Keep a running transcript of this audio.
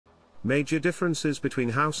Major differences between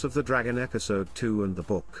House of the Dragon Episode 2 and the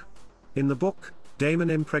book. In the book, Daemon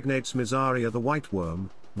impregnates Mysaria the White Worm,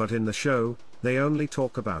 but in the show, they only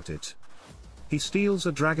talk about it. He steals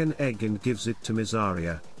a dragon egg and gives it to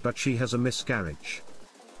Mysaria, but she has a miscarriage.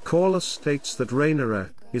 Corlys states that Rhaenyra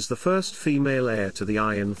is the first female heir to the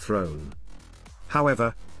Iron Throne.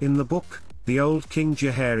 However, in the book, the old King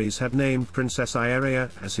Jaehaerys had named Princess Aeria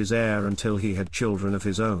as his heir until he had children of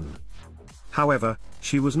his own. However,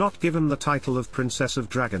 she was not given the title of Princess of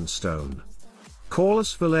Dragonstone.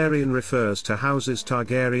 Corlys Velaryon refers to houses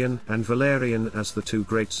Targaryen and Valyrian as the two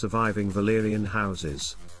great surviving Valyrian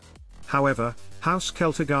houses. However, House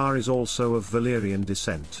Celtigar is also of Valyrian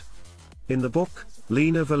descent. In the book,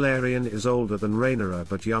 Lena Velaryon is older than Rhaenyra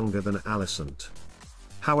but younger than Alicent.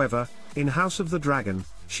 However, in House of the Dragon,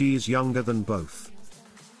 she is younger than both.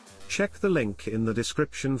 Check the link in the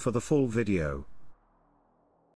description for the full video.